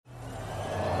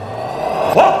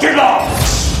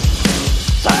Orthodox!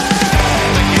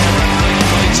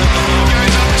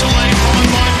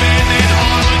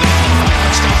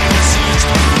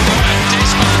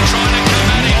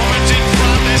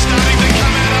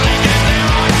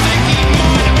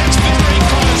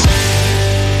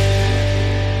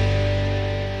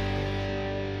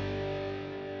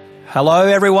 Hello,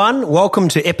 everyone. Welcome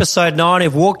to episode 9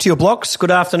 of Walk to Your Blocks. Good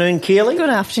afternoon, Keely. Good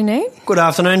afternoon. Good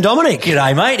afternoon, Dominic.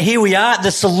 G'day, mate. Here we are, the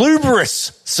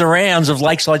salubrious surrounds of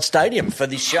Lakeside Stadium for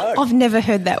this show. I've never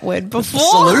heard that word before.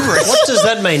 Salubrious. What does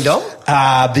that mean, Dom?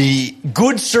 The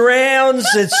good surrounds.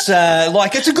 It's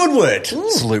it's a good word.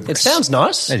 Salubrious. It sounds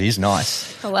nice. It is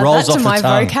nice. I love Rolls that off to the my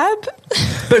tongue.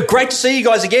 vocab. But great to see you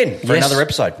guys again for Yes. another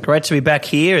episode. Great to be back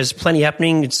here. There's plenty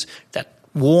happening. It's that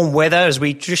warm weather as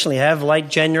we traditionally have late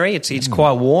January. It's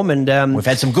quite warm and We've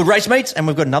had some good race meets and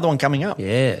we've got another one coming up.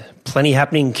 yeah, plenty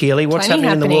happening, Keely. What's Plenty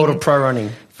happening in the happening. world of pro running?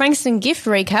 Frankston gift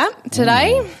recap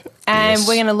today. And Yes.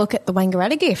 we're going to look at the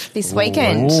Wangaratta gift this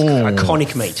weekend.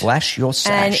 Iconic meet. Flash your And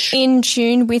sash. in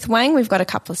tune with Wang, we've got a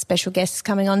couple of special guests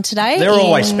coming on today. They're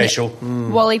always in special.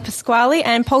 Wally Pasquale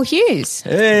and Paul Hughes.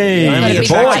 Hey, Got a Only big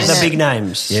attracting boys. the big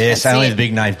names. Yes, That's only it. the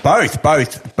big names.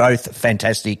 Both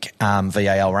fantastic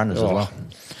VAL runners as well.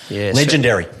 Yeah,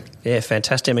 Legendary. Yeah,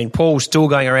 fantastic. I mean, Paul's still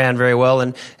going around very well,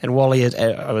 and Wally, as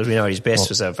we know, at his best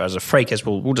as a freak, as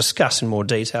we'll discuss in more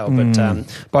detail. But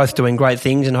both doing great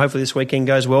things, and hopefully this weekend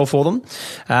goes well for them.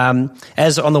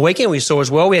 As on the weekend we saw as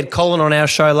well, we had Colin on our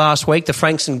show last week, the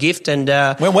Frankston gift, and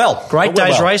Went well. Great Went days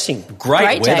well. racing. Great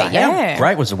Great weather. day, yeah. How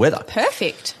great was the weather?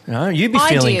 Perfect. You know, you'd be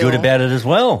feeling Ideal. good about it as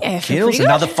well. Yeah, I feel Gills, pretty good.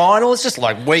 another final. It's just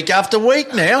like week after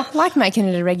week now. Like making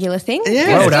it a regular thing.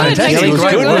 Yeah, Well done, fantastic. Kelly. It was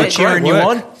Great good. work. We're cheering you Great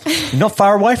on. work. Not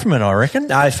far away from it, I reckon.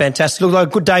 No, fantastic. Look, like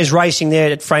a good day's racing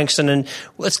there at Frankston, and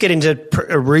let's get into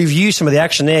review some of the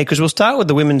action there, because we'll start with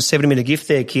the women's 70-metre gift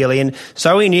there, Keely. And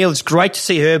Zoe Neal, it's great to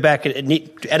see her back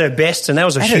at her best, and that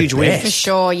was a At her huge win. best. For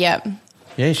sure, yep.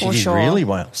 Yeah, she For did sure. really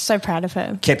well. So proud of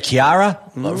her. Kept Kiara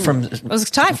from... It was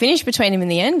a tight finish between him in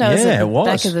the end. I was Yeah, at the it was.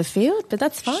 back of the field, but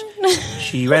that's fine.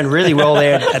 She ran really well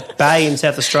there at Bay in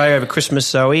South Australia over Christmas,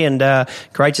 Zoe, and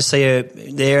great to see her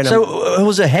there. And So it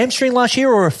was a hamstring last year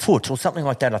or a foot or something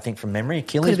like that, I think, from memory.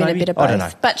 Achilles, Could have been maybe? a bit of both. I don't know.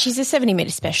 But she's a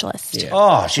 70-metre specialist. Yeah.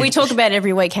 Oh, We talk about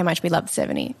every week how much we love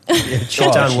 70. she's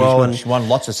done well, and She won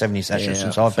lots of 70 sashes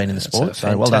since I've been in the sport. it's a So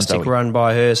well done, fantastic Zoe. run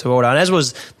by her. So well done. As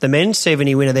was the men's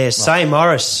 70 winner there, Say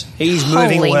Morris. He's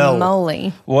moving Holy well.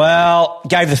 moly. Well,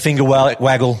 gave the finger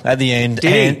waggle at the end.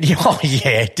 Did he? Oh,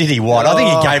 yeah. Did he what? I think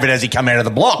he gave it as he come out of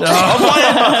the block.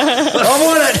 I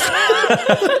want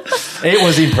it. It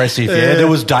was impressive, yeah. There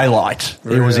was daylight.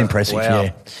 It was impressive, Wow.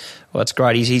 yeah. Well, that's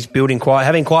great. He's building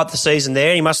having quite the season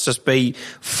there. He must just be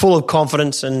full of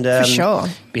confidence, and For sure.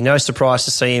 be no surprise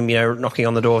to see him, knocking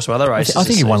on the door of some other races. I think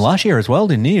this he won season. last year as well,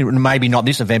 didn't he? Maybe not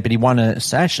this event, but he won a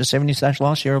 70 sash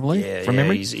last year, I believe, Yeah, from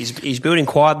memory. He's building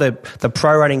quite the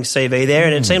pro running CV there,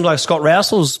 and it seems like Scott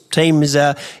Rousel's team is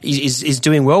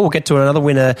doing well. We'll get to another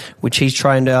winner, which he's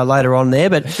trained later on there.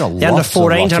 But got the under lots and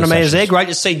 14 lots of 100 metres there. sessions. Great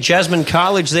to see Jasmine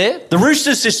Cartledge there. The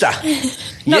Roosters sister.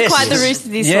 Not quite the Roosters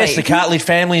this Yes, week. the Cartledge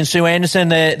family and Sue Anderson,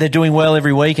 they're doing well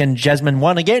every week, and Jasmine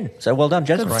won again. So well done,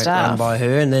 Jasmine. Good Great stuff. run by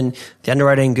her, and then the under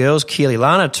 18 girls, Keely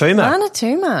Lana Tuma, Lana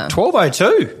Tuma.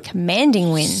 12:02.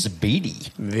 Commanding win. Speedy.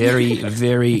 Very,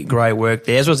 very great work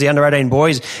there. As was the under 18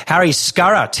 boys, Harry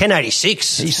Scurra,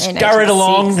 10:86. He 10, scurried 86.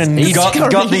 along and he got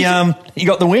Scurried.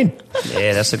 the win.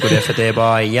 Yeah, that's a good effort there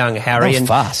by young Harry. That was And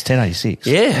fast, 10:86.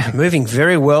 yeah, moving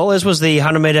very well. As was the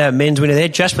 100 metre men's winner there,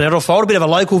 Jasper Nettlefold, a bit of a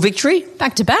local victory.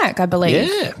 Back to back, I believe.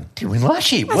 Yeah, Did win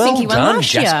last year. I well think he won done,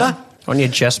 last year. Jasper. on your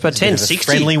Jasper, Bit of a 10:60.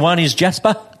 friendly one is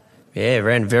Jasper. Yeah,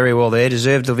 ran very well there,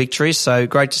 deserved the victory, so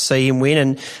great to see him win.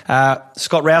 And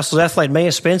Scott Rousel's athlete,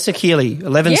 Mia Spencer Keely,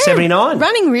 11:79.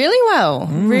 Running really well.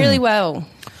 Really well.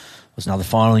 Was another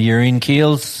final year in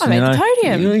Keels. I made the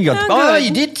podium. You got, Oh, you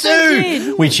good. did too. I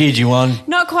did. We cheered you on.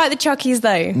 Not quite the Chockies,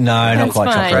 though. No, not That's quite.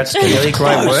 fine. Congrats, Keely,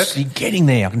 great work. Close. You're getting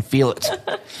there. I can feel it.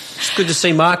 It's good to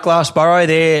see Mark Glassborough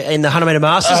there in the 100 metre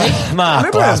Masters. Mark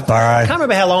I Glassborough. can't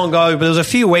remember how long ago, but there was a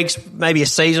few weeks, maybe a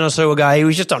season or so ago, he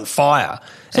was just on fire.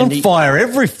 It's on fire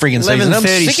every friggin' season. I'm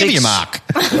sick of 11:36. you, Mark.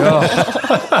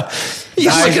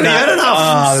 You're sick of me, I don't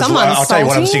know. Someone's I'll tell you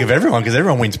what, I'm salty. sick of everyone because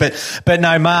everyone wins. But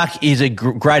no, Mark is a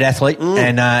great athlete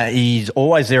and he's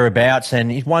always thereabouts.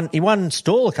 And he won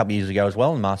Stall a couple of years ago as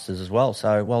well in Masters as well.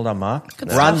 So well done, Mark.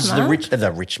 Good Runs stuff, Mark.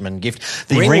 the Richmond gift,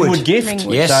 the Ringwood. Ringwood gift.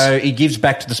 Ringwood. Yes. So he gives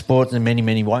back to the sport in many,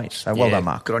 many ways. So well done,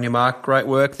 Mark. Good on you, Mark. Great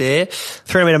work there.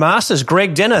 300 metre Masters,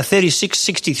 Greg Denner,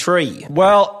 36.63.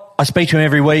 Well, I speak to him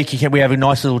every week. We have a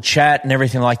nice little chat and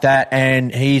everything like that.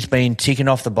 And he's been ticking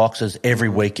off the boxes every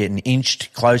week, getting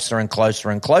inched closer and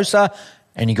closer and closer.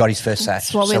 and he got his first sash.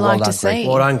 That's what we like to see.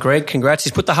 Well done, Greg. Congrats.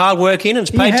 He's put the hard work in and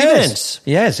it's paid dividends.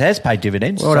 Yes, has paid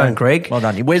dividends. Well done, Greg. Well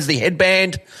done. He wears the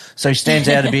headband, so he stands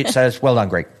out a bit. So it's well done,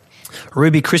 Greg.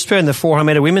 Ruby Crisper in the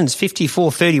 400-metre women's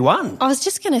 54.31. I was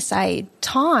just going to say,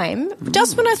 time,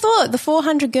 just when I thought the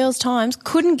 400 girls' times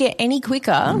couldn't get any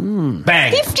quicker,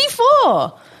 Bang.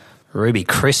 54. Ruby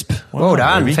Crisp. Well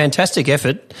done. Ruby. Fantastic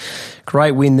effort.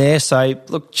 Great win there. So,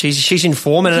 look, she's in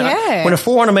form. And Yeah. when a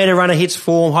 400-metre runner hits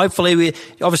form, hopefully,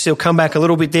 obviously, he'll come back a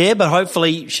little bit there, but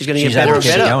hopefully she's going to get better and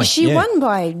able to better. going. She Yeah. won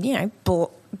by,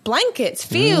 blankets,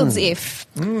 fields, if.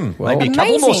 Maybe a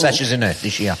couple more Amazing. sashes in her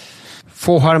this year.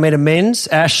 400-metre men's,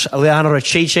 Ash Leonardo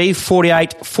Chichi,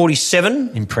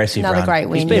 48.47. Impressive Another run. great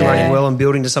win. He's been yeah. running well and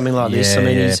building to something like this. I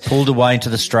mean, yeah. he's Pulled away into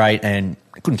the straight and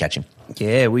couldn't catch him.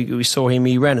 Yeah, we saw him.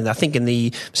 He ran, I think, in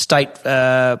the state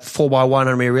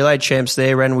 4x100 metre relay champs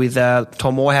there, ran with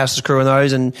Tom Morehouse's crew and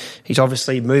those, and he's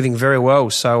obviously moving very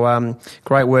well. So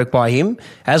great work by him.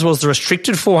 As was the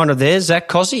restricted 400 there, Zach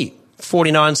Cossey,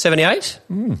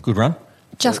 49.78. Good run.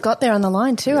 Just got there on the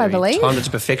line too, I believe. Timed it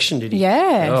to perfection, did he?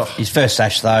 Yeah. Oh, His first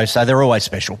sash, though, so they're always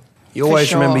special. you always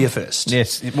sure. remember your first.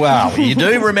 Yes. Well, you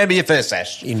do remember your first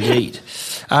sash. Indeed.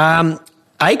 Akon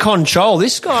Chol,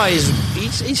 this guy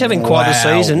he's having quite a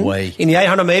season Wowee. in the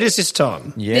 800 metres this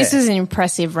time. Yeah. This is an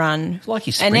impressive run. like he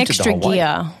An sprinted the extra whole way.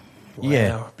 gear.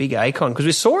 Yeah. Wow, big Akon, because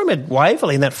we saw him at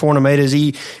Waverley in that 400 metres.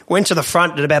 He went to the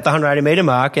front at about the 180 metre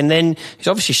mark, and then he's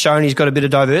obviously shown he's got a bit of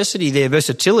diversity there,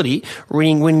 versatility,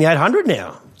 winning the 800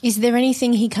 now. Is there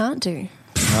anything he can't do?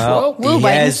 Well, We'll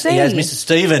wait and see. He has Mr.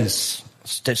 Stevens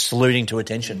saluting to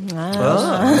attention.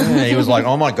 Ah. Yeah, he was like,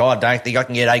 oh, my God, don't think I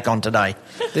can get Akon today.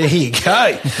 There you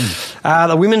go.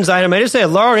 The women's 800 metres there,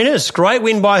 Lauren Innes, great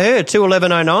win by her,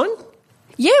 2:11.09.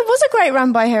 Yeah, it was a great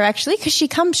run by her actually, because she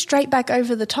comes straight back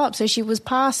over the top. So she was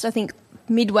past, I think,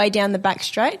 midway down the back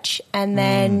stretch, and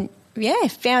then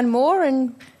found more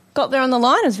and got there on the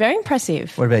line. It was very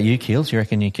impressive. What about you, Keels? You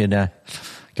reckon you could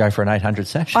go for an 800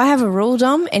 sash? I have a rule,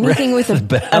 Dom. Anything with a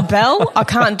bell, I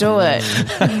can't do it.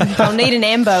 I'll need an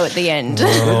ambo at the end.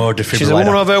 Oh, defibrillator. She's a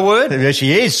woman of her word. There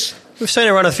she is. We've seen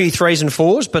her run a few 3s and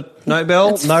 4s, but no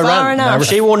bell, That's no far run. enough.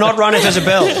 She will not run if there's a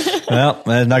bell.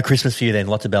 Well, no Christmas for you then.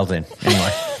 Lots of bells then.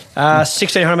 Anyway.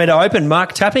 1600 metre open,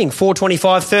 Mark Tapping,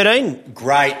 4:25.13.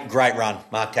 Great run,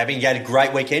 Mark Tapping. You had a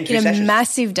great weekend, He had a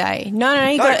massive day. No,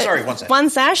 he got one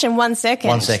sash and 1 second.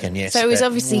 1 second, yes. So he was But-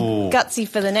 obviously gutsy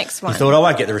for the next one. He thought, I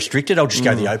won't get the restricted, I'll just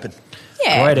go the open.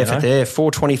 Yeah. Great effort there,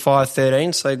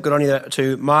 4:25.13. So good on you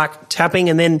to Mark Tapping.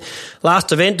 And then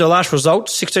last event, the last result,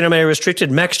 1600 metre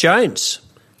restricted, Max Jones.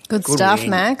 Good Good stuff, win.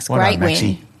 Max. Well Great done, win.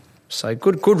 Maxie. So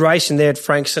good racing there at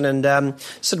Frankston, and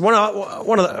so one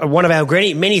of our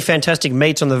many fantastic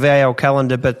meets on the VAL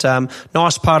calendar. But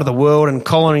nice part of the world, and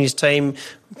Colin and his team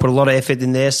put a lot of effort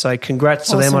in there. So congrats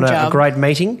to them Awesome on a job. great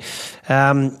meeting.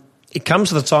 It comes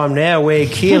to the time now where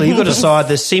Keely, you've got to decide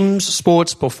the Sims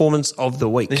Sports Performance of the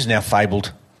Week. This is now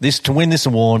fabled. To win this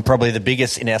award, probably the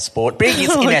biggest in our sport,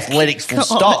 biggest in athletics, full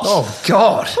stop. Oh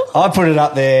God, I put it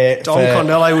up there. Dom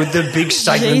Condello with the big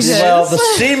statements. Jesus. Well, the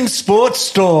Sim Sports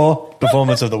Store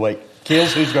Performance of the Week.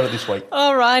 Keels, who's got it this week?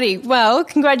 Alrighty. Well,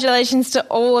 congratulations to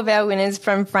all of our winners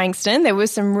from Frankston. There were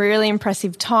some really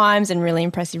impressive times and really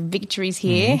impressive victories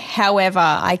here. However,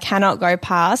 I cannot go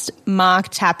past Mark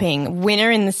Tapping, winner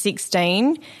in the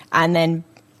 16, and then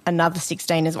another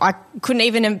 16 as well. I couldn't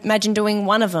even imagine doing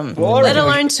one of them, let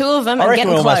alone two of them, I and reckon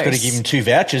getting we close. almost got to give him 2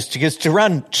 vouchers because to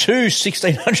run 2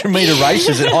 1,600 metre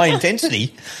races at high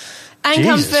intensity. and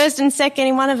come Jesus. first and second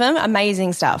in one of them.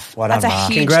 Amazing stuff. Well done, That's a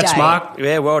Mark. huge Congrats, day. Mark.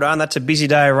 Yeah, well done. That's a busy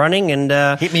day of running,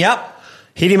 and Hit me up.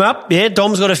 hit him up. Yeah,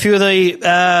 Dom's got a few of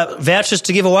the vouchers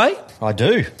to give away. I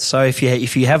do. So if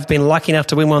you have been lucky enough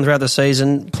to win one throughout the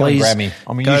season, please grab me.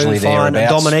 I'm go usually find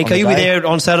thereabouts Dominique. on Are the you be day. there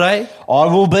on Saturday? I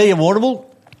will be at Warrnambool.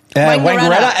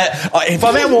 Wangaratta. If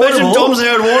I'm at Imagine Warrnambool, Dom's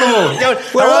there at Warrnambool. Going,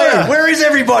 where "Hello." are you? Where is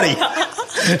everybody?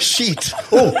 Shit.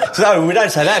 Oh, so we don't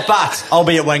say that, but I'll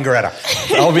be at Wangaratta.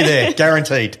 I'll be there,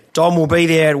 guaranteed. Dom will be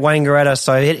there at Wangaratta,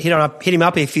 so hit him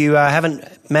up if you haven't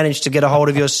managed to get a hold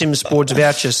of your Sim Sports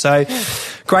vouchers. So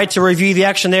great to review the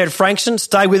action there at Frankston.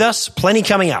 Stay with us. Plenty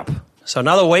coming up. So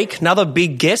another week, another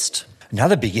big guest.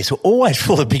 Another big guest. We're always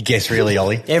full of big guests, really,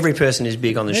 Ollie. Every person is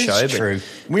big on the show. That's but true.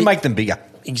 We make them bigger.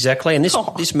 Exactly, and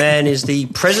this man is the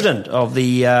president of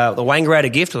the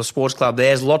Wangaratta Gift, or the sports club.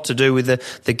 There's a lot to do with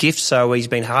the gift, so he's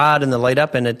been hard in the lead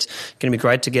up, and it's going to be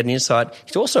great to get an insight.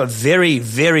 He's also a very,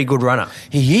 very good runner.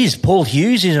 He is. Paul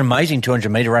Hughes is an amazing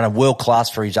 200-metre runner, world-class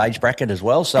for his age bracket as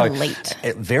well. So Elite.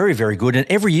 Very, very good. And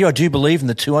every year I do believe in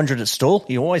the 200 at Stawell.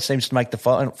 He always seems to make the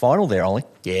final there, Ollie.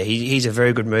 Yeah, he's a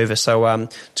very good mover. So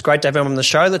it's great to have him on the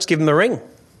show. Let's give him a ring.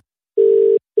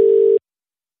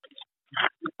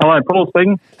 Hello, Paul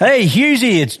speaking. Hey,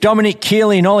 Hughesy, it's Dominic,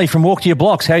 Keely and Ollie from Walk to Your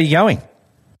Blocks. How are you going?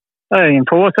 Hey,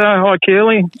 Enforcer. Hi,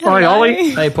 Keely. Hi, Ollie.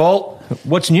 Hey, Paul.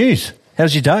 What's news?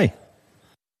 How's your day?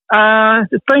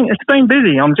 It's been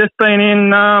busy. I'm just been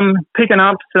in picking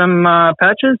up some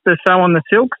patches to sew on the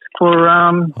silks for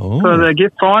the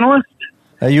gift finalists.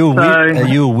 Are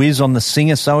you a whiz on the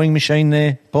Singer sewing machine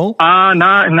there, Paul? No,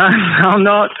 I'm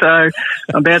not. So I'm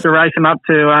about to race them up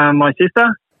to my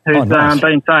sister, who's nice.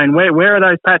 been saying, where are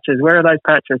those patches? Where are those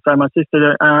patches? So my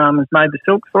sister has made the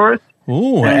silks for us.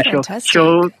 Ooh, And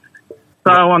she'll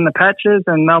sew on the patches,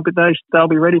 and they'll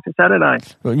be ready for Saturday.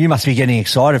 well, you must be getting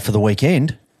excited for the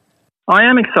weekend. I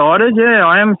am excited. Yeah,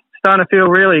 I am starting to feel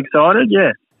really excited.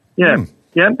 Yeah. Yeah.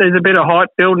 There's a bit of hype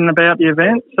building about the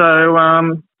event, so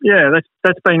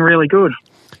that's been really good.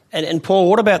 And Paul,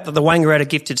 what about the Wangaratta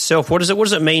gift itself? What does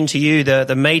it mean to you?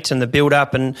 The meet and the build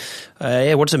up, and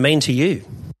what does it mean to you?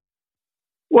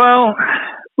 Well,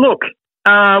 look,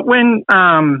 when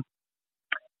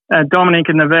Dominic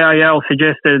and the VAL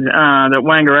suggested that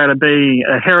Wangaratta be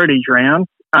a heritage round,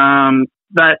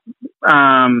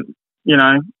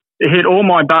 it hit all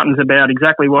my buttons about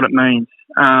exactly what it means.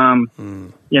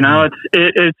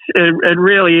 It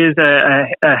really is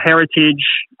a heritage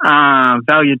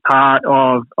valued part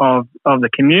of the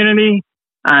community,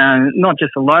 and not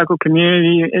just the local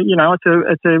community.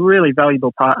 It's a really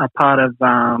valuable part of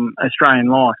Australian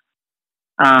life.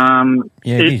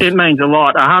 It means a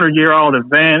lot. 100-year-old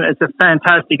event. It's a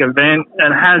fantastic event.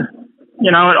 It has,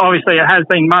 obviously it has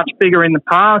been much bigger in the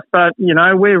past, but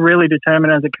we're really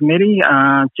determined as a committee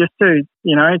just to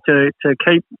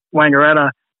keep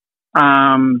Wangaratta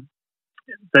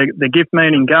the gift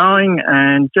meeting going,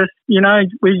 and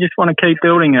we just want to keep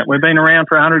building it. We've been around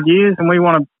for 100 years, and we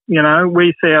want to,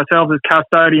 we see ourselves as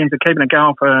custodians of keeping it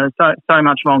going for so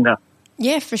much longer.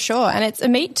 Yeah, for sure. And it's a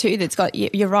meet too that's got,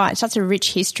 you're right, such a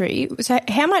rich history. So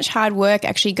how much hard work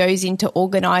actually goes into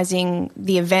organising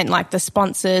the event, like the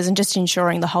sponsors and just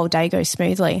ensuring the whole day goes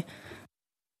smoothly?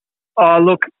 Oh,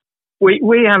 look,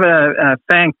 we have a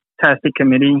fantastic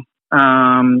committee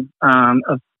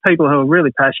of people who are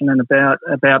really passionate about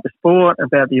the sport,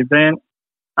 about the event.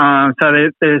 So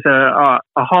there's a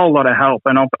whole lot of help,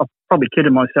 and I've probably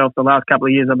kidded myself the last couple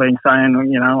of years. I've been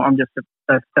saying, I'm just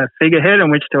a figurehead, in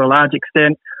which to a large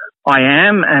extent I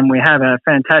am, and we have a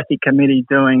fantastic committee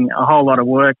doing a whole lot of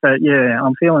work. But yeah,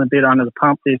 I'm feeling a bit under the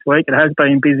pump this week. It has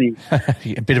been busy.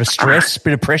 A bit of stress,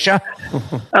 bit of pressure.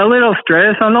 A little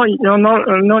stress. I'm not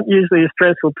usually a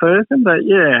stressful person, but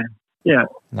yeah.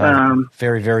 No,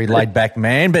 very, very laid back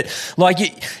man. But like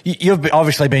you've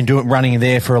obviously been running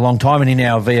there for a long time, and in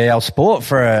our VAL sport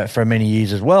for many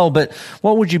years as well. But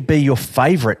what would you be your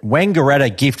favourite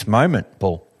Wangaratta gift moment,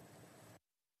 Paul?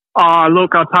 Oh,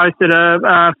 look, I posted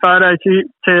a photo to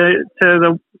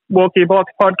the Walk Your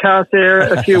Box podcast there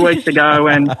a few weeks ago,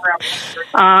 and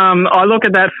I look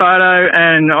at that photo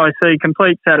and I see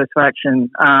complete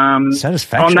satisfaction.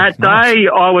 Satisfaction on that day,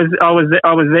 I was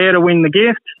there to win the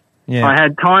gift. Yeah. I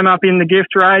had time up in the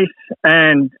gift race,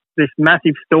 and this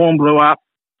massive storm blew up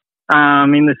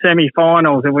in the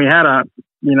semi-finals, and we had a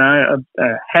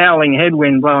howling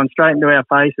headwind blowing straight into our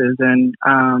faces. And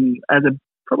as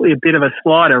probably a bit of a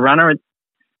slider runner,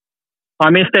 I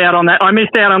missed out on that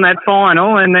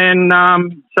final, and then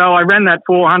so I ran that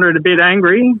 400 a bit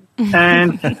angry,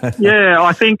 and yeah,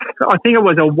 I think it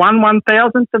was a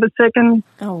 1/1000th of a second.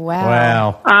 Oh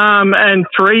wow! And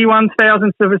 3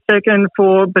 1/1000ths of a second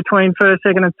for between first,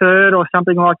 second, and third, or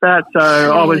something like that. So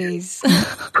Jeez. I was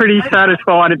pretty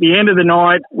satisfied at the end of the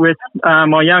night with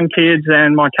my young kids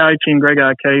and my coaching, Greg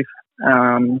O'Keefe.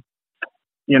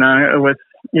 It was.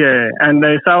 Yeah, and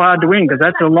they're so hard to win because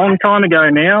that's a long time ago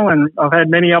now, and I've had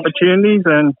many opportunities,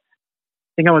 and I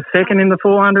think I was second in the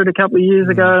 400 a couple of years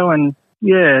ago, and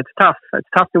yeah, it's tough. It's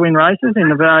tough to win races in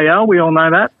the VAL. We all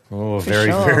know that. Oh,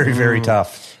 very, very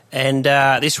tough. And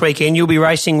this weekend you'll be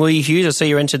racing, will you, Hughes? I see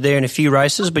you're entered there in a few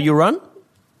races, but you'll run?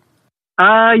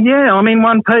 Yeah, I'm in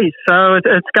one piece, so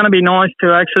it's going to be nice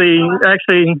to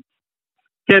actually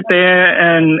get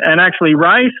there and actually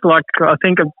race. Like I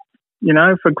think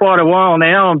for quite a while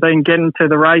now, I've been getting to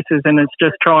the races and it's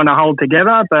just trying to hold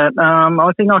together, but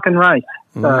I think I can race.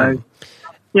 So,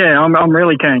 yeah, I'm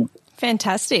really keen.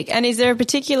 Fantastic. And is there a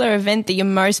particular event that you're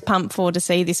most pumped for to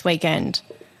see this weekend?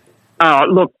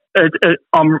 Look,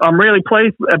 I'm really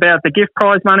pleased about the gift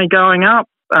prize money going up.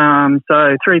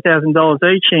 So $3,000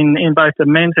 each in both the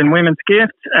men's and women's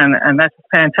gifts, and that's a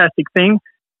fantastic thing.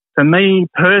 For me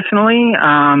personally,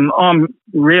 I'm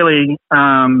really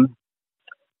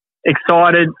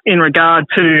excited in regard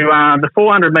to the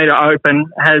 400 metre Open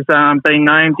has been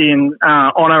named in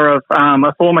honour of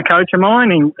a former coach of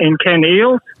mine in Ken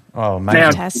Eales. Oh, amazing.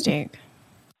 Fantastic.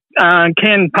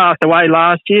 Ken passed away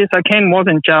last year, so Ken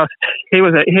wasn't just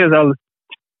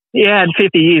he had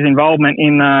 50 years involvement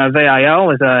in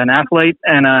VAL as an athlete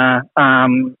and a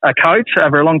coach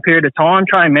over a long period of time,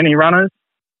 trained many runners.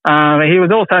 He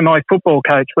was also my football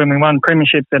coach when we won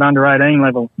premierships at under 18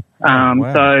 level.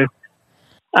 Wow. So,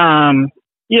 I'm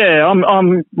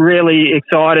really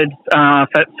excited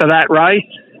for that race,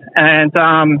 and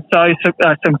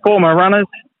some former runners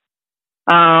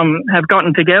have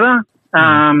gotten together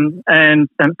and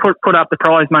put up the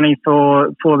prize money for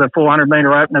the 400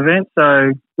 metre Open event.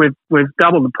 So we've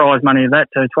doubled the prize money of that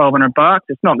to $1,200.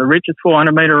 It's not the richest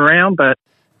 400 metre around, but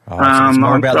it's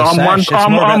more about the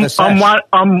sash.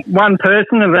 I'm one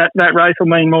person, and that race will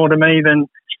mean more to me than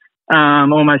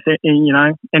almost any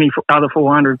other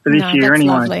 400 for this year. That's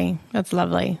anyway. Lovely. That's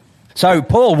lovely. So,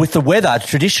 Paul, with the weather,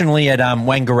 traditionally at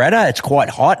Wangaratta, it's quite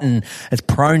hot and it's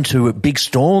prone to big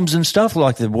storms and stuff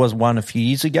like there was one a few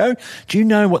years ago. Do you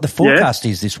know what the forecast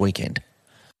is this weekend?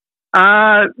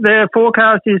 Their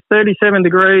forecast is 37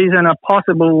 degrees and a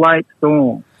possible late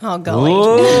storm. Oh, golly.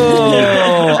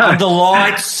 Oh, under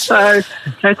lights. So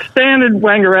it's standard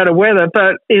Wangaratta weather,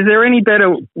 but is there any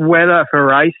better weather for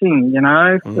racing,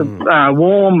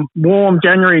 warm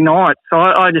January nights? So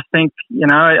I just think,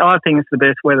 I think it's the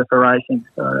best weather for racing.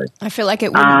 So I feel like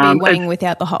it wouldn't be Wang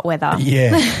without the hot weather.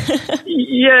 Yeah.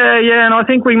 yeah, and I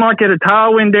think we might get a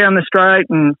tailwind down the straight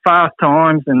and fast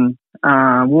times and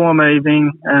warm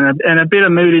evening and a bit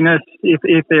of moodiness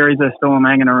if there is a storm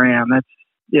hanging around. That's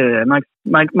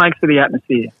makes for the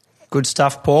atmosphere. Good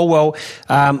stuff, Paul. Well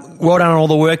done on all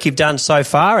the work you've done so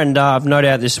far, and I've no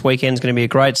doubt this weekend's going to be a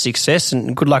great success.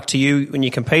 And good luck to you when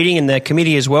you're competing and the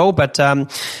committee as well. But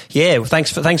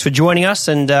thanks for joining us,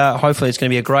 and hopefully it's going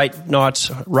to be a great night's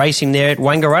racing there at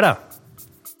Wangaratta.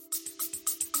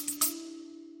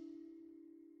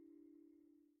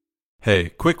 Hey,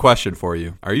 quick question for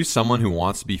you. Are you someone who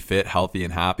wants to be fit, healthy,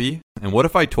 and happy? And what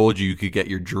if I told you you could get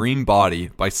your dream body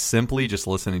by simply just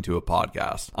listening to a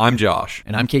podcast? I'm Josh.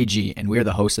 And I'm KG, and we're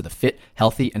the hosts of the Fit,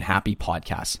 Healthy, and Happy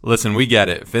podcast. Listen, we get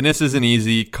it. Fitness isn't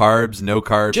easy. Carbs, no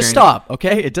carbs. Just stop,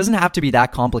 okay? It doesn't have to be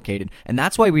that complicated. And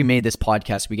that's why we made this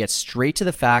podcast. We get straight to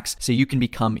the facts so you can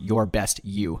become your best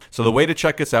you. So the way to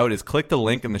check us out is click the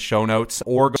link in the show notes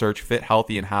or search Fit,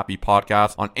 Healthy, and Happy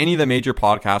podcast on any of the major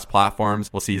podcast platforms.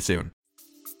 We'll see you soon.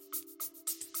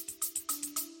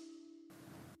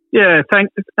 Yeah,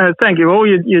 thank you all.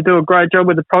 You do a great job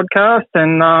with the podcast,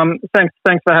 and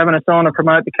thanks for having us on to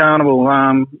promote the carnival.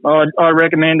 I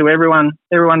recommend to everyone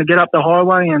to get up the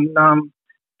highway and come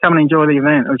and enjoy the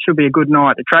event. It should be a good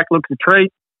night. The track looks a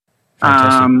treat.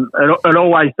 It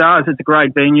always does. It's a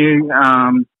great venue,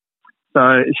 so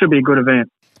it should be a good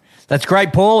event. That's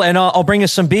great, Paul, and I'll bring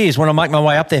us some beers when I make my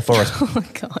way up there for us. Oh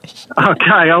gosh.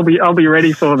 Okay, I'll be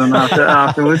ready for them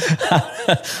afterwards.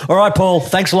 All right, Paul.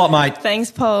 Thanks a lot, mate.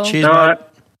 Thanks, Paul. Cheers, All mate. right.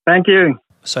 Thank you.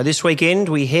 So this weekend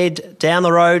we head down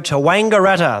the road to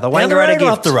Wangaratta, the Wangaratta gift.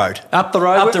 Up the road? Up the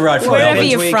road. Up the road. Wherever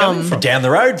you're from. Down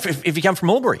the road if you come from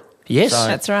Albury. Yes.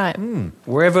 That's right.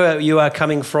 Wherever you are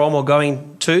coming from or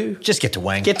going to. Just get to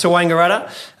Wang. Get to Wangaratta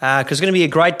because it's going to be a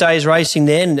great day's racing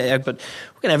there. But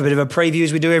we're going to have a bit of a preview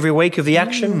as we do every week of the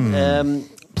action.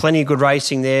 Plenty of good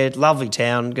racing there. Lovely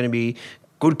town. Going to be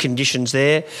good conditions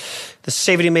there. The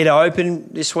 70-metre Open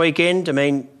this weekend. I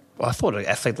mean, I thought an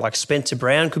athlete like Spencer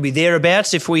Brown could be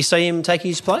thereabouts if we see him taking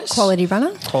his place. Quality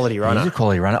runner. Quality runner. He's a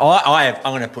quality runner. I'm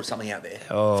going to put something out there,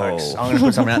 folks. I'm going to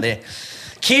put something out there.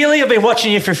 Keely, I've been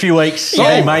watching you for a few weeks. You've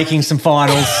been making some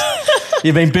finals.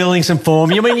 You've been building some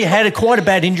form. You had quite a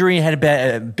bad injury. You had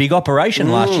a big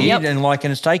operation last year, and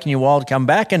it's taken you a while to come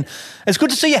back. And it's good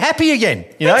to see you happy again.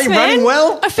 Thanks, you're man. running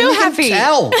well. I feel happy. You can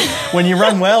tell when you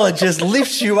run well, it just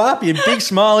lifts you up. Your big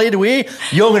smile ear to ear.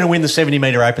 You're going to win the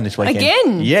 70-metre Open this weekend.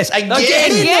 Again? Yes,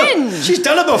 again. She's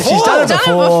done it before. She's done it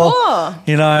before.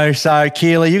 before. So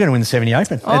Keely, you're going to win the 70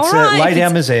 Open. All It's right. lay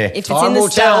down Misere. If it's in the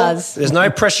stars. There's no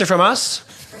pressure from us.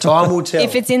 Time will tell.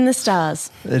 If it's in the stars.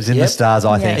 It's in the stars,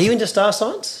 I think. Are you into star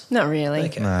signs? Not really.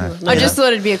 Okay. No. I just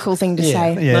thought it'd be a cool thing to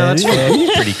say. Yeah, No, that's fair.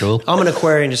 it's pretty cool. I'm an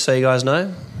Aquarian, just so you guys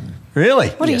know. Really?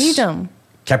 What have you done?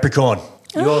 Capricorn.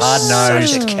 You're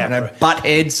Hard-nosed. such a Capra. Butt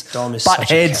heads. Dom is such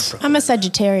a heads. Capra. I'm a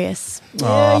Sagittarius. Free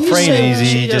and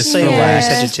easy. Just seem relax.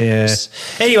 like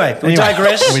Sagittarius. Anyway, we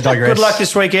digress. We digress. Good luck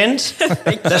this weekend.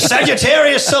 The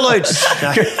Sagittarius salutes.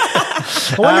 No.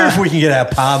 I wonder if we can get our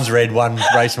palms red one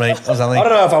race meet or something. I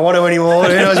don't know if I want to anymore.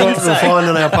 Who knows what we'll find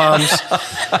on our palms.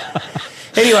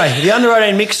 Anyway, the under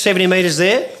 18 mixed 70 metres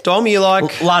there. Dom, you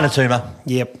like? Lana Tuma.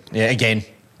 Yep. Yeah, again.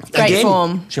 Great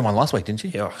form. She won last week, didn't she?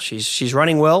 Yeah, she's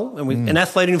running well. And an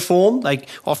athlete in form, they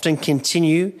often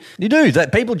continue. You do.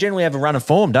 People generally have a run of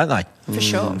form, don't they? For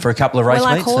sure. For a couple of race We're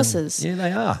like meets. horses. Yeah,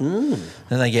 they are. Then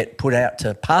they get put out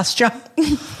to pasture.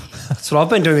 That's what I've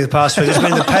been doing with the past week. There's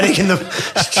been the paddock and the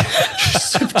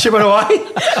chipping away.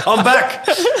 I'm back.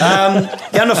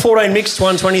 The under 14 mixed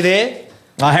 120 there.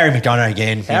 Oh, Harry McDonough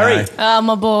again. Harry. Oh,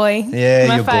 my boy. Yeah,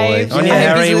 my your boy. fave. On I you, hope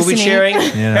Harry. he's We'll be listening. sharing.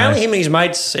 Yeah. Apparently, him and his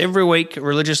mates every week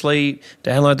religiously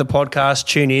download the podcast,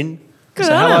 tune in. Good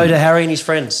So on hello him. to Harry and his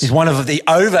friends. He's one of the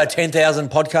over 10,000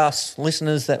 podcast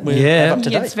listeners that we have up to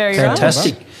date. That's very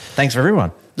Fantastic. right. Thanks for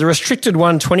everyone. The restricted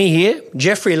 120 here,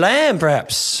 Jeffrey Lamb,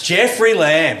 perhaps. Jeffrey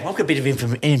Lamb. I've got a bit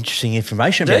of interesting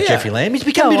information Do about ya? Jeffrey Lamb. He's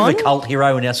become a Go bit of a on. cult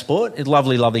hero in our sport. He's a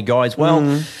lovely, lovely guy as well.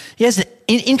 He has an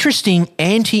interesting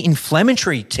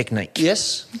anti-inflammatory technique.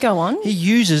 Yes. Go on. He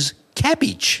uses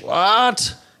cabbage.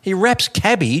 What? He wraps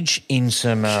cabbage in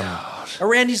some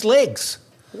around his legs.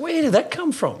 Where did that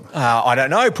come from? I don't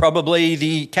know. Probably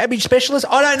the cabbage specialist.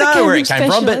 I don't The know where it cabbage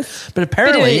came from, specialist. but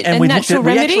apparently, Bit of and a we natural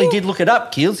we actually remedy? did look it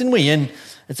up, Keels, didn't we? And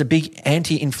it's a big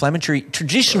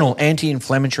traditional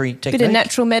anti-inflammatory technique. Bit of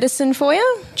natural medicine for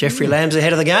you. Jeffrey Lamb's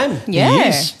ahead of the game. Yeah.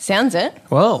 is. Sounds it.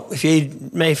 Well,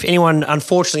 if anyone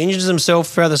unfortunately injures himself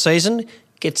throughout the season,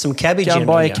 get some cabbage Go and in.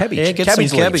 buy a you. cabbage. Yeah, get Cabbage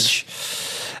some cabbage.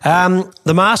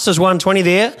 The Masters 120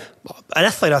 there. An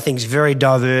athlete I think is very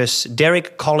diverse.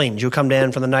 Derek Collins, who'll come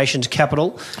down from the nation's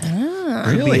capital.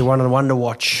 Could be one to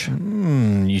watch.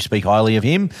 You speak highly of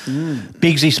him.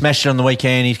 Biggsy smashed it on the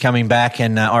weekend. He's coming back,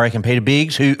 and I reckon Peter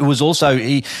Biggs, who was also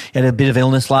he had a bit of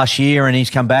illness last year, and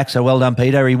he's come back. So well done,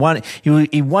 Peter. He won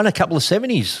a couple of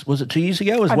 70s. Was it 2 years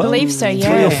ago as I well? believe so,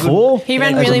 yeah. 3 or 4. He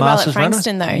ran as a really well at Masters runner.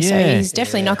 Frankston, though, so Yeah. he's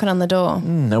definitely knocking on the door.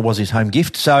 That was his home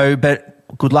gift. So, but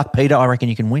good luck, Peter. I reckon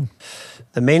you can win.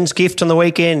 The men's gift on the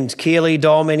weekend. Keely,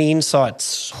 Dom, any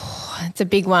insights? It's a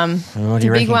big one. What It's do a you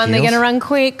big reckon, one. They're Keels? going to run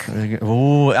quick.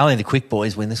 Oh, only the quick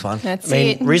boys win this one. That's I mean,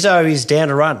 it. Rizzo is down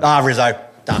to run. Rizzo.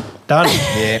 Done. Done.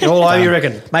 Yeah. All over, done. you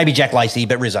reckon? Maybe Jack Lacey,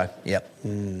 but Rizzo. Yep.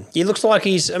 He looks like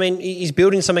he's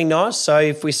building something nice. So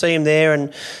if we see him there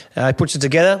and he puts it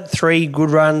together, 3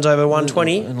 good runs over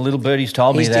 120. And little birdie's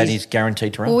told me He's- that he's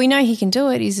guaranteed to run. Well, we know he can do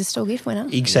it. He's a still gift winner.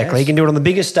 Exactly. He can do it on the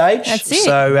biggest stage. That's it.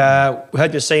 So we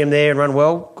hope to see him there and run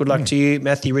well. Good luck to you,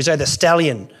 Matthew Rizzo, the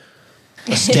stallion.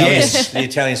 Yes, the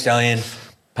Italian stallion,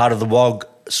 part of the WOG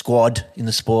squad in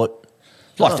the sport.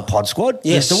 Like the pod squad.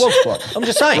 Yes. There's the WOG squad. I'm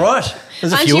just saying. Right.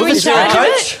 There's a Aren't few you of in us. charge of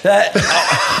Coach?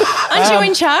 Aren't you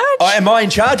in charge? Am I in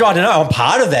charge? I don't know. I'm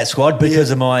part of that squad because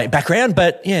of my background,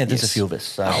 but yeah, there's a few of us.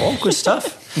 So. Oh, good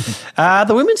stuff.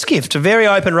 The women's gift, a very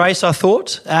open race, I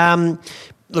thought.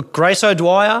 Look, Grace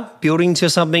O'Dwyer building to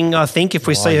something, I think, if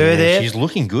we see her there. She's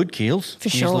looking good, Keels. For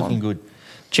She's sure. looking good.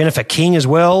 Jennifer King as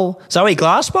well. Zoe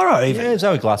Glassborough even. Yeah,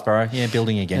 Zoe Glassborough. Yeah,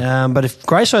 building again. But if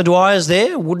Grace O'Dwyer's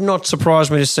there, would not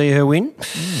surprise me to see her win.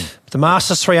 The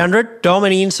Masters 300, Dom,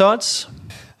 any insights?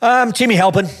 Timmy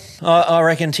Halpin. I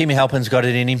reckon Timmy Halpin's got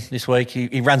it in him this week.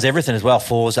 He runs everything as well,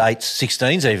 4s, 8s,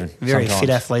 16s even. Very sometimes. fit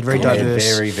athlete, very Yeah,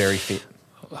 diverse. very, very fit.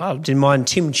 I didn't mind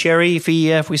Tim Cherry if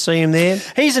we see him there.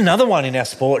 He's another one in our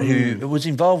sport who was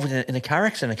involved in a car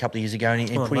accident a couple of years ago and he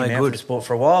put no him out good. of the sport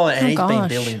for a while and he's been gosh.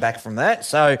 building back from that.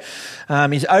 So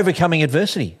he's overcoming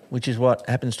adversity, which is what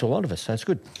happens to a lot of us. So it's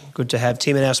good. Good to have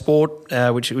Tim in our sport,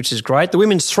 which is great. The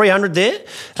women's 300 there.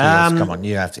 Come on,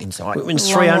 you have to insight. Women's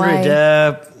Long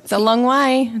 300. It's a long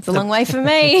way. It's a long way for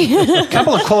me. A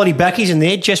couple of quality backies in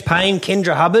there. Jess Payne,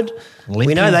 Kendra Hubbard.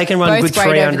 We know they can run Both good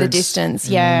great 300s. over the distance,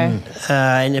 yeah.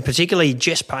 And particularly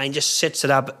Jess Payne just sets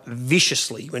it up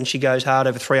viciously when she goes hard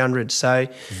over 300. So,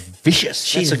 Vicious.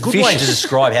 She's That's a good way to vicious.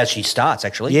 describe how she starts,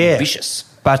 actually. Yeah. Vicious.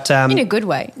 but In a good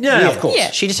way. Yeah, of course.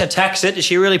 Yeah. she just attacks it.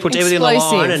 She really puts everything on the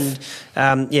line. Explosive.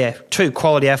 And, 2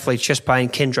 quality athletes, Jess Payne,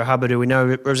 Kendra Hubbard, who we know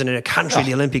represented a country at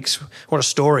the Olympics. What a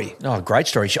story. Oh, great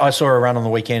story. I saw her run on the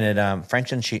weekend at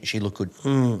Frankston. She looked good.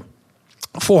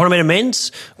 400-metre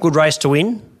men's, good race to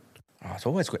win. Oh, it's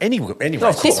always good. Anyway,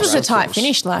 This was a tight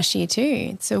finish last year too.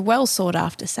 It's a well sought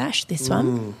after sash, this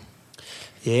one.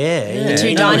 Yeah. The 2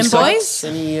 Any Dynam insights?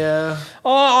 boys. Any,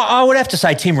 I would have to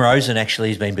say Tim Rosen actually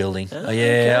has been building. I'm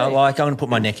going to put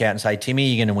my neck out and say, Timmy,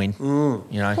 you're going to win.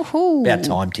 You know, Woohoo. about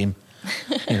time, Tim.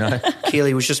 You know,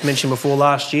 Keely was just mentioned before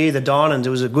last year, the Dynams. It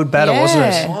was a good battle, wasn't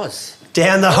Yeah. it? was.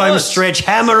 Down the home stretch,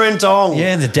 hammer and dong.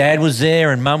 Yeah, the dad was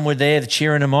there and mum were there,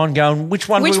 cheering him on, going, which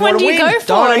one Which do we one want do to you win? go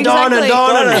for?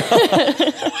 Dynan. Exactly.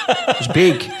 It was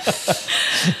big.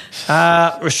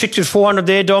 Restricted 400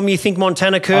 there, Dom. You think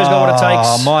Montana Kerr's got what it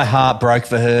takes? My heart broke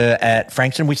for her at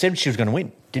Frankston. We said she was going to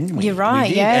win. didn't we? You're right, We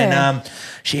did. yeah. And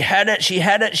she had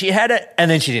it, and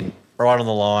then she didn't. Right on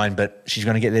the line, but she's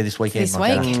going to get there this weekend. This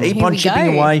my week. fella. Keep Here on we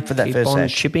chipping go. away for that Keep first on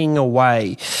sash. chipping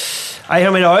away.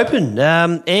 800 Open.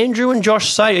 Andrew and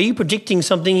Josh say, are you predicting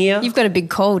something here? You've got a big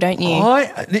call, don't you?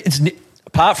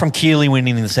 Apart from Keely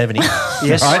winning in the 70s,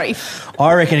 Yes. right?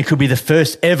 I reckon it could be the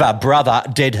first ever brother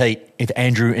dead heat if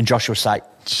Andrew and Joshua say.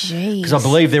 Jeez. Because I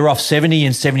believe they're off 70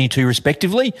 and 72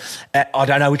 respectively. I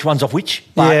don't know which one's off which,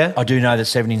 but Yeah. I do know that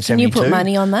 70 and Can you 72. put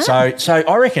money on that? So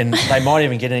I reckon they might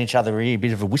even get in each other a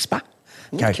bit of a whisper.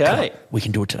 Go, Okay. come on, we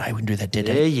can do it today. We can do that dead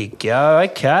There heat. you go.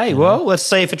 Okay. Well, let's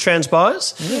see if it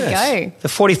transpires. There you go. The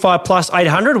 45 plus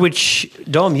 800, which,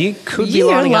 Dom, you could be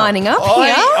You're lining up.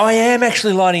 here. I am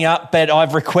actually lining up, but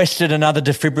I've requested another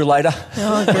defibrillator.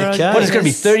 Oh, God. Okay. What is it going to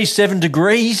be, 37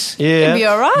 degrees? Yeah. It'll be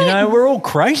all right. You know, we're all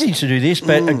crazy to do this,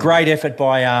 but a great effort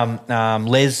by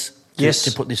Les Yes.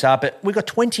 to put this up. But we've got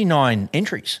 29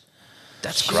 entries.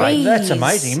 That's great. That's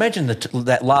amazing. Imagine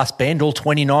that last band, all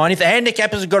 29. If the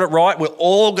handicappers have got it right, we're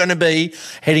all going to be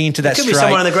heading into that could be straight.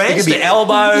 someone in the There could be grandstand.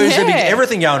 elbows. There'll be Yeah.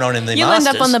 everything going on in the You'll Masters.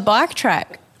 end up on the bike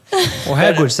track. Well,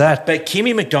 how good's that? But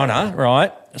Kimmy McDonough,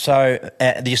 right? So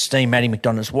the esteemed Maddie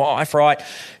McDonough's wife, right?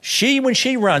 When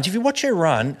she runs, if you watch her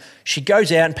run, she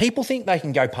goes out and people think they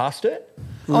can go past her.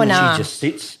 Oh, nah. She just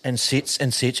sits and sits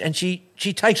and sits, and she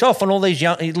takes off on all these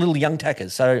little young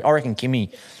tackers. So I reckon Kimmy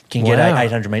can get Wow. an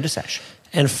 800 metre sash.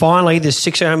 And finally, the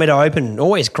 1600 metre open.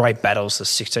 Always great battles, the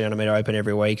 1600 metre open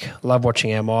every week. Love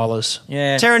watching our milers.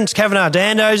 Yeah. Terence Kavanagh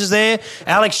Dandos is there.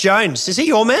 Alex Jones. Is he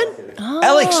your man?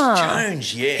 Alex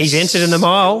Jones, yes. He's entered in the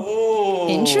mile. Oh,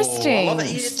 Interesting. I love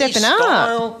it. Stepping His up.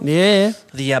 style. Yeah.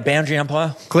 The boundary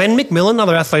umpire. Glenn McMillan,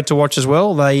 another athlete to watch as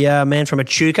well. The man from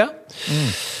Echuca.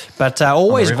 But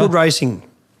always On the river. good racing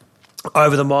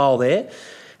over the mile there.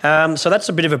 So that's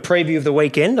a bit of a preview of the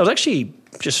weekend. I was actually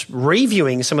just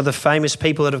reviewing some of the famous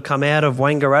people that have come out of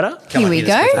Wangaratta. Here we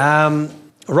go.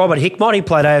 Robert Hickmott, he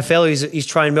played AFL. He's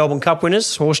trained Melbourne Cup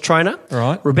winners, horse trainer.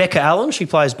 Right. Rebecca Allen, she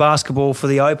plays basketball for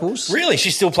the Opals. Really? She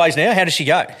still plays now? How does she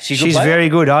go? She's Very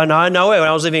good. I know her. When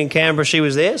I was living in Canberra, she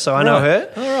was there, so I know her.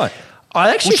 All right.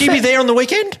 I actually Will she be there on the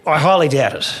weekend? I highly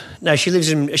doubt it. No,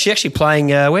 she's actually playing.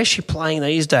 Where's she playing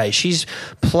these days? She's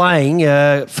playing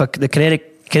for the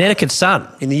Connecticut Sun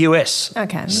in the US.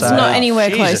 Okay. It's So- not anywhere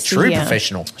She's close a true to here.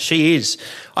 professional. She is.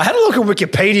 I had a look at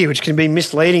Wikipedia, which can be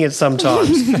misleading at some times.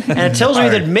 And it tells me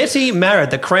that Mette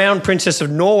Marit, the Crown Princess of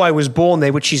Norway, was born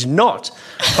there, which she's not.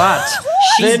 But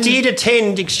she did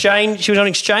attend exchange. She was on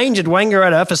exchange at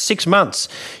Wangaratta for 6 months.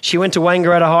 She went to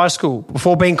Wangaratta High School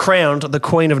before being crowned the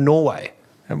Queen of Norway.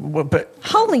 But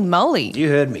Holy moly. You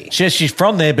heard me. she's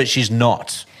from there, but she's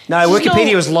not. No, She's Wikipedia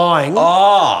not- was lying.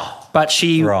 Oh. But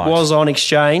she Right. was on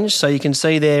exchange, so you can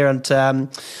see there, and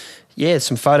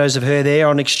some photos of her there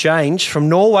on exchange from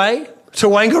Norway to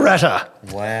Wangaratta.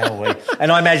 Wow.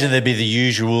 And I imagine there'd be the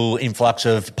usual influx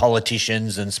of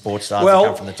politicians and sports stars that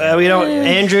come from the town.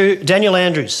 Daniel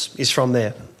Andrews is from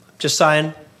there. Just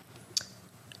saying.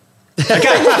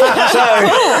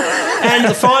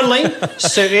 And finally,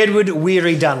 Sir Edward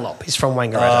Weary Dunlop is from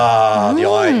Wangaratta.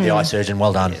 The eye surgeon,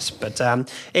 well done. Yes, but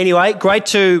anyway, great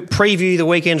to preview the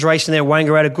weekend's racing there at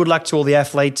Wangaratta. Good luck to all the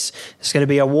athletes. It's going to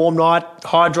be a warm night.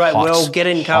 Hydrate Hot. well, get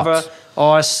in cover,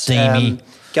 Hot. ice, Steamy.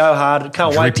 go hard.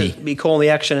 Can't wait Drippy. to be calling the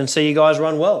action and see you guys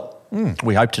run well.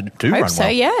 We hope to do Hope run so,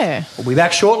 well. yeah. We'll be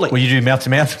back shortly. Will you do mouth to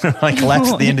mouth when I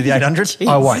collapse at the end of the 800?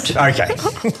 I won't. Okay.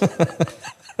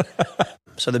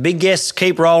 So the big guests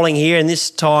keep rolling here, and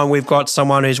this time we've got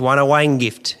someone who's won a Wayne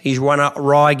gift. He's won a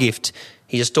Rye gift.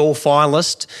 He's a stall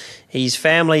finalist. His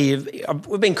family,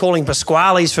 we've been calling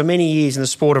Pasquales for many years in the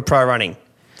sport of pro running.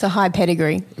 It's a high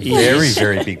pedigree. Very,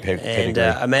 very big pedigree. And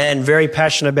a man very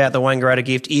passionate about the Wangaratta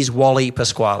gift is Wally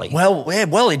Pasquale.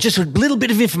 Just a little bit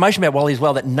of information about Wally as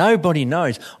well that nobody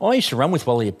knows. I used to run with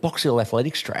Wally at Box Hill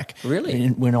Athletics Track. Really?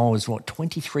 When I was,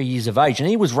 23 years of age. And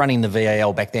he was running the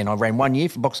VAL back then. I ran 1 year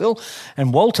for Box Hill.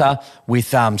 And Walter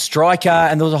with Striker,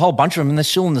 and there was a whole bunch of them, and they're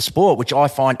still in the sport, which I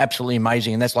find absolutely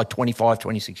amazing. And that's like 25,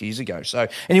 26 years ago. So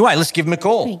anyway, let's give him a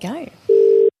call. There you go.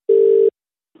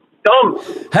 Dom,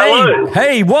 hello.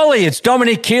 Hey, Wally, it's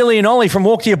Dominic, Keely and Ollie from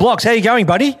Walk to Your Blocks. How you going,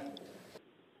 buddy?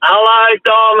 Hello,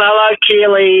 Dom. Hello,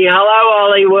 Keely. Hello,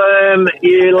 Ollie Worm,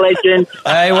 you legend.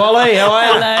 Hey, Wally, how are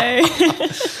you?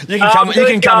 Hello. You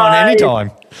can come on guys. anytime.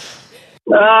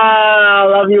 I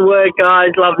love your work,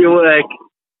 guys. Love your work.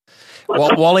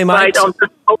 Wally, mate,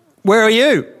 where are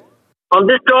you? I'm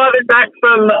just driving back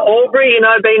from Albury,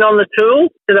 been on the tool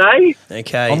today.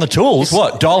 Okay. On the tools?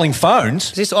 What, dialing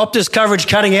phones? Is this Optus coverage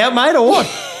cutting out, mate, or what?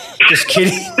 Just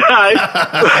kidding. No.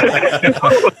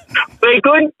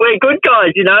 We're good,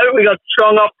 guys, We got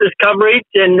strong Optus coverage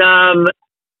and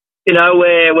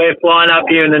we're flying up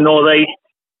here in the northeast.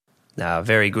 No,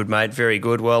 very good, mate. Very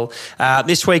good. Well,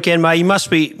 this weekend, mate, you must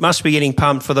be getting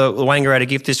pumped for the Wangaratta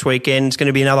Gift this weekend. It's going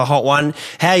to be another hot one.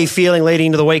 How are you feeling leading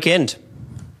into the weekend?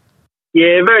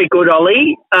 Yeah, very good,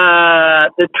 Ollie.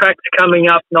 The track's coming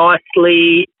up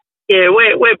nicely. Yeah,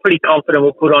 we're pretty confident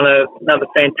we'll put on another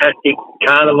fantastic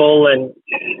carnival, and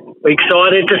we're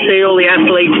excited to see all the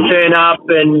athletes turn up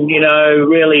and,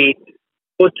 really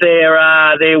put their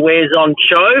wares on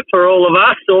show for all of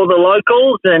us, all the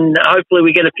locals, and hopefully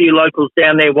we get a few locals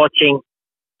down there watching.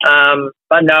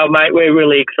 But no, mate, we're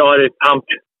really excited,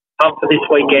 pumped for this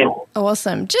weekend.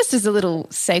 Awesome. Just as a little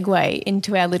segue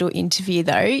into our little interview,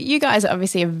 though, you guys are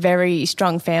obviously a very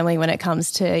strong family when it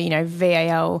comes to,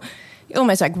 VAL,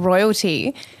 almost like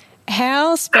royalty.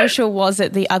 How special was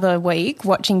it the other week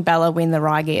watching Bella win the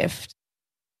Rye Gift?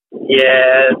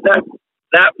 Yeah,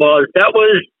 that was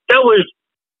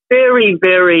very,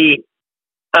 very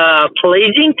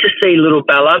pleasing to see little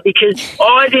Bella, because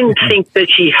I didn't think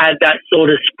that she had that sort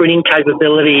of sprinting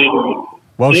capability.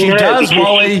 Well, she does,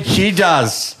 Wally. She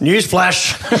does.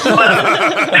 Newsflash.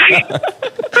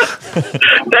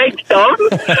 Thanks, Tom.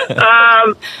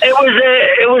 It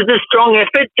was a strong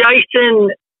effort. Jason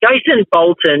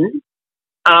Bolton,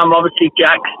 obviously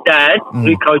Jack's dad,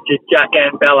 who coaches Jack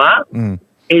and Bella,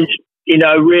 is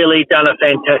really done a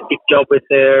fantastic job with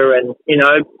her, and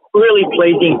really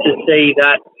pleasing to see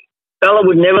that Bella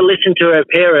would never listen to her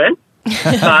parents.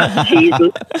 But she's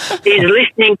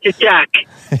listening to Jack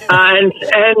and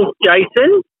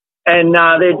Jason, and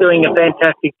they're doing a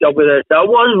fantastic job with her. So it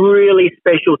was really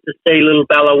special to see little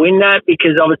Bella win that,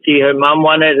 because obviously her mum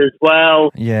won it as well.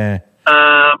 Yeah.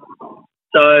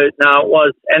 So no, it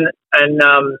was, and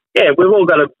we've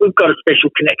got a special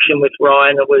connection with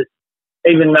Ryan. It was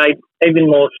even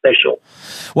more special.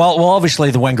 Well,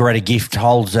 obviously the Wangaratta Gift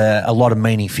holds a lot of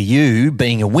meaning for you,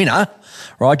 being a winner,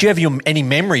 right? Do you have any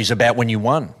memories about when you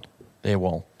won there,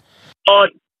 Wal? Oh,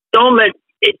 Dom, that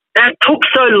took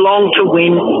so long to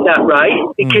win that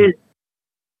race, because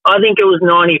I think it was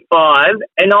 95,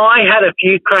 and I had a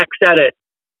few cracks at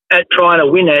trying to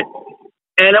win it,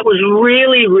 and it was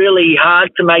really, really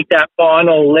hard to make that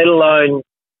final, let alone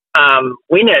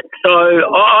win it. So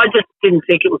I just didn't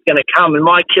think it was going to come, and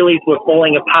my Achilles were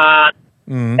falling apart.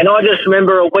 And I just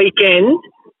remember a weekend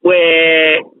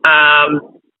where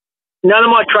none of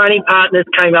my training partners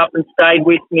came up and stayed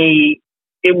with me.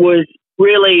 It was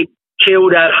really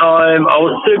chilled at home. I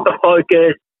was super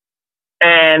focused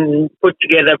and put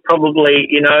together probably,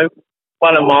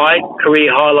 one of my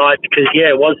career highlights, because,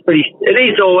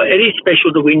 it is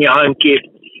special to win your home gift.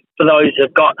 For those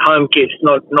who've got home gifts,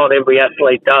 not every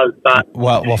athlete does, but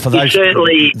well, for those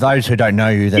who don't know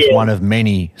you, that's one of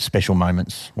many special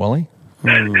moments, Wally.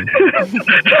 Thanks,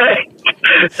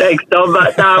 Tom.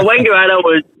 But Wangaratta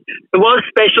was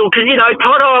special, because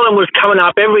Todd Island was coming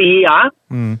up every year,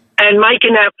 and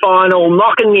making that final,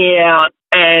 knocking me out,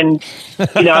 and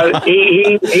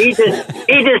he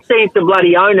just seems to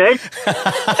bloody own it,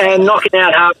 and knocking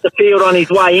out half the field on his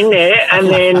way in there, and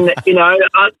then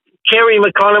Kerry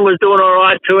McConnell was doing all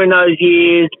right too in those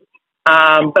years,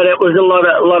 but it was a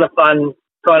lot of fun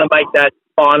trying to make that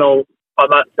final, I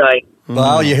must say.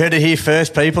 Well, you heard it here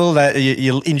first, people, that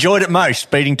you enjoyed it most,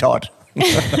 beating Todd.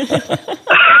 That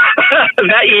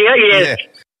year, yes.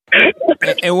 Yeah.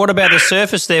 And what about the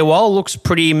surface there, Wal? Looks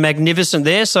pretty magnificent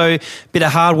there, so a bit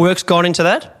of hard work's gone into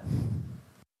that?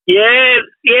 Yeah,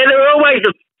 there were always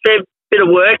a fair bit of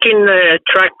work in the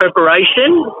track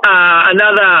preparation.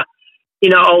 Another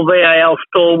old VAL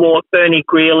stalwart, Bernie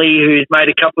Greeley, who's made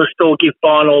a couple of store gift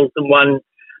finals and won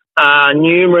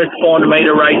numerous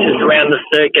 400-metre races around the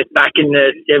circuit back in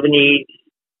the 70s.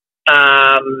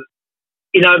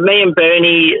 Me and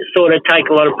Bernie sort of take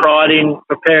a lot of pride in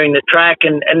preparing the track,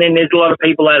 and then there's a lot of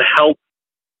people that help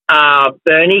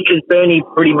Bernie, because Bernie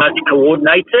pretty much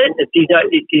coordinates it. It's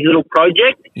his little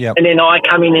project. Yep. And then I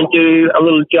come in and do a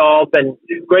little job, and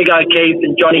Greg O'Keefe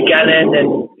and Johnny Gannon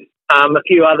and a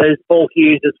few others, Paul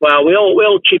Hughes as well. We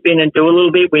all chip in and do a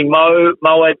little bit. We mow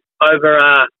it over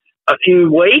a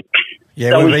few weeks.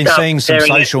 Yeah, so we've been seeing some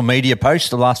social media posts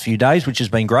the last few days, which has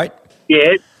been great.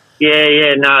 Yeah.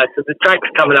 No, so the track's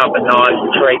coming up a nice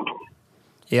treat.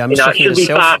 Yeah, I'm looking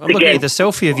at the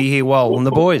selfie of you here, Wal, and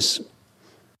the boys.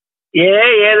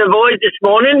 Yeah, the boys this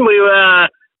morning, we were,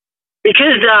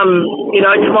 because,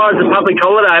 tomorrow's a public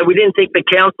holiday, we didn't think the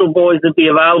council boys would be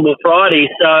available Friday,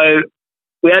 so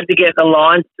we had to get the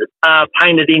lines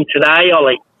painted in today,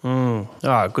 Ollie.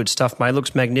 Oh, good stuff, mate.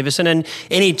 Looks magnificent. And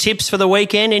any tips for the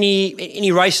weekend?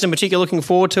 Any races in particular looking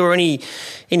forward to, or any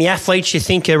athletes you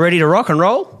think are ready to rock and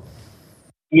roll?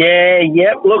 Yeah.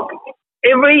 Look,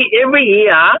 every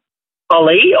year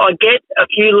Ollie, I get a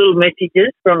few little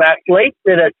messages from athletes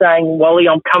that are saying, Wally,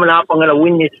 I'm coming up. I'm going to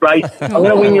win this race. I'm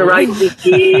going to win your race this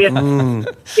year.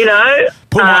 You know.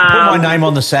 Put my name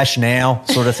on the sash now,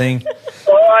 sort of thing.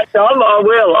 All right, Tom, I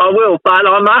will. But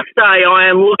I must say, I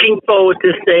am looking forward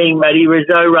to seeing Matty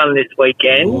Rizzo run this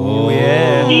weekend. Oh,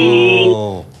 yeah.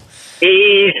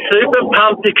 He's super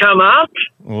pumped to come up.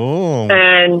 Oh.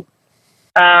 And,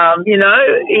 you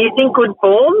know, he's in good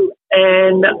form.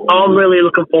 And I'm really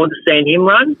looking forward to seeing him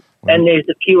run. And there's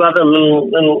a few other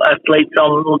little athletes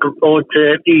I'm looking forward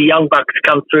to, a few young bucks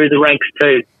come through the ranks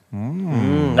too.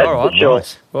 All right, sure.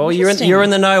 Nice. Well, you're in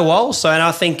the know, Wal. So, and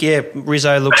I think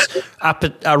Rizzo looks up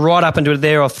at, right up into it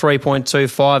there of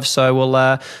 3.25. So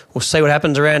we'll see what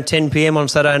happens around 10 p.m. on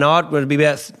Saturday night. Will it be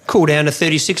about cool down to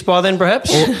 36 by then,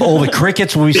 perhaps? All the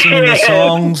crickets will be singing their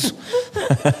songs.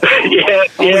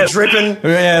 Yeah. Dripping.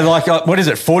 Yeah, like what is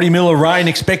it? 40 mil of rain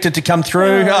expected to come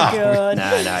through. No,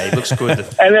 it looks good.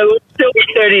 And it will still be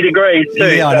 30 degrees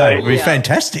too. Yeah, I know. It'll be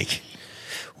fantastic.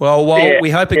 Well,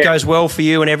 we hope it goes well for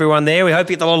you and everyone there. We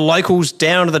hope you get a lot of locals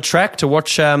down to the track to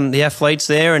watch the athletes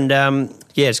there. And,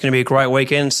 it's going to be a great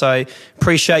weekend. So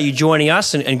appreciate you joining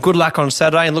us and good luck on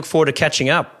Saturday and look forward to catching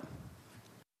up.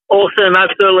 Awesome,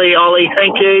 absolutely, Ollie.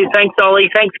 Thank you. Thanks, Ollie.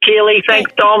 Thanks, Keely.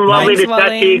 Thanks, Dom. Lovely to chat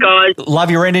to you guys.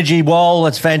 Love your energy, Wal.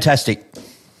 It's fantastic.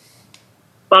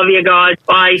 Love you guys.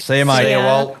 Bye. See you, mate. See you,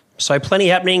 Wal. So plenty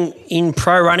happening in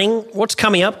pro running. What's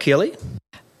coming up, Keely?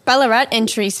 Ballarat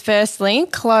entries firstly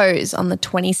close on the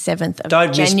 27th of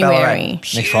Don't January.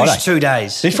 Miss Ballarat. Next Friday. 2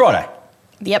 days. This Friday.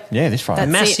 Yep. Yeah, this Friday.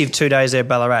 That's Massive 2 days there at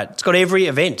Ballarat. It's got every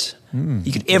event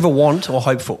you could ever want or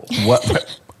hope for.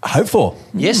 What? Hope for.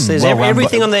 Yes, there's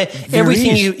everything on there.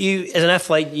 Everything you as an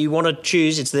athlete you want to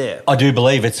choose, it's there. I do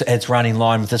believe it's run in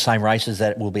line with the same races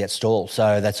that will be at Stall,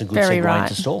 so that's a good Very segue right.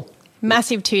 into Stall.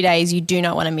 Massive 2 days. You do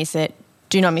not want to miss it.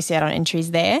 Do not miss out on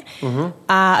entries there. Mm-hmm.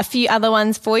 A few other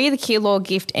ones for you. The Keilor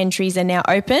gift entries are now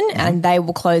open and they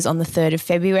will close on the 3rd of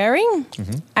February.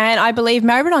 Mm-hmm. And I believe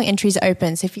Maribyrnong entries are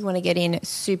open. So if you want to get in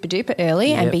super duper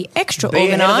early and be extra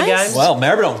organised. Well,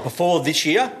 Maribyrnong, before this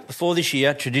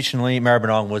year, traditionally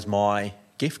Maribyrnong was my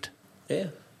gift. Yeah.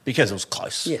 Because it was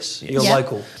close. Yes, you're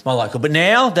local. My local. But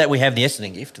now that we have the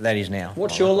Essendon gift, that is now.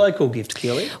 What's your local gift,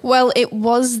 Keely? Well, it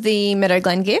was the Meadow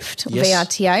Glen gift, Yes.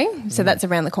 VRTA. So that's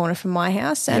around the corner from my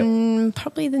house. And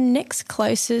probably the next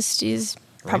closest is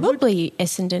probably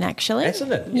Essendon, actually.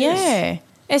 Essendon? Yeah.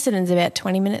 Essendon's about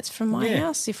 20 minutes from my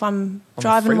house if I'm On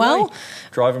driving the freeway. well.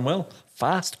 Driving well.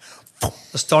 Fast.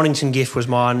 The Stonington gift was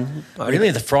mine.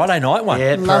 Really? The Friday night one?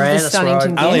 Yeah, Love Paran, the that's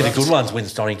Stonington right. Only gift. the good ones win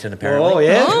Stonington, apparently. Oh,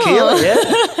 yeah, Keely,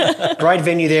 yeah. Great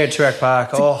venue there at Toorak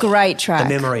Park. Great track.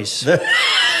 The memories.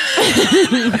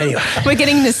 Anyway. We're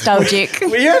getting nostalgic.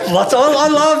 We have lots.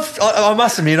 I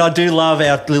must admit, I do love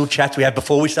our little chats we have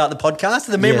before we start the podcast.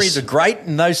 The memories are great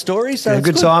in those stories. So The it's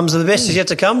good times are the best is yet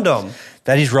to come, Dom.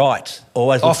 That is right.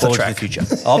 Always look Off the forward track. to the future.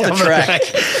 Off the track.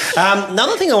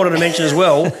 Another thing I wanted to mention as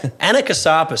well, Anna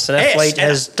Kasapis, an athlete,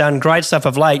 has done great stuff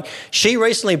of late. She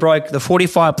recently broke the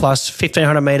 45 plus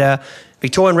 1,500 metre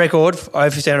Victorian record over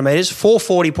 1,500 metres,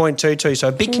 440.22. So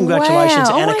a big congratulations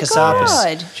to Anna Kasapis.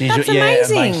 God. She's That's a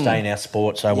amazing. mainstay in our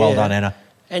sport, so well done, Anna.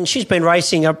 And she's been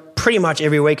racing up pretty much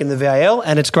every week in the VAL,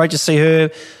 and it's great to see her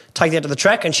take that to the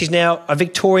track, and she's now a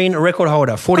Victorian record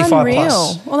holder, 45 Unreal.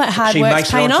 plus. All that hard She work's makes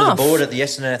it paying onto off. the board at the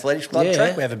Essendon Athletics Club Yeah.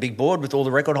 track. We have a big board with all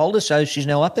the record holders, so she's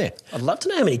now up there. I'd love to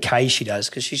know how many Ks she does,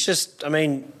 because she's just, I don't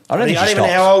think she even know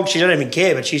stops. how old she, I don't even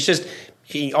care, but she's just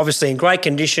obviously in great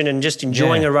condition and just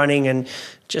enjoying her running and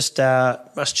just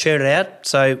must churn it out.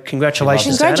 So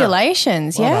congratulations to Anna.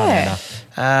 Congratulations, yeah.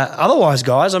 Otherwise,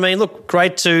 guys, look,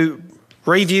 great to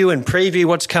review and preview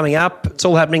what's coming up. It's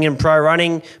all happening in pro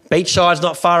running. Beachside's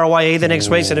not far away either next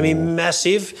week, so it'll be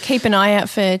massive. Keep an eye out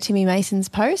for Timmy Mason's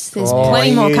post. There's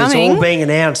plenty more coming. It's all being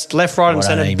announced. Left, right and What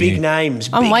an centre, big emu. names.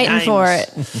 I'm big waiting names. for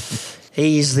it.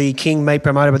 He's the king meat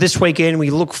promoter. But this weekend, we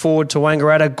look forward to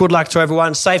Wangaratta. Good luck to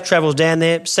everyone. Safe travels down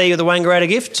there. See you at the Wangaratta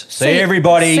gift. See you,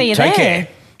 everybody. See you Take there. care.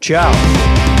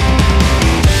 Ciao.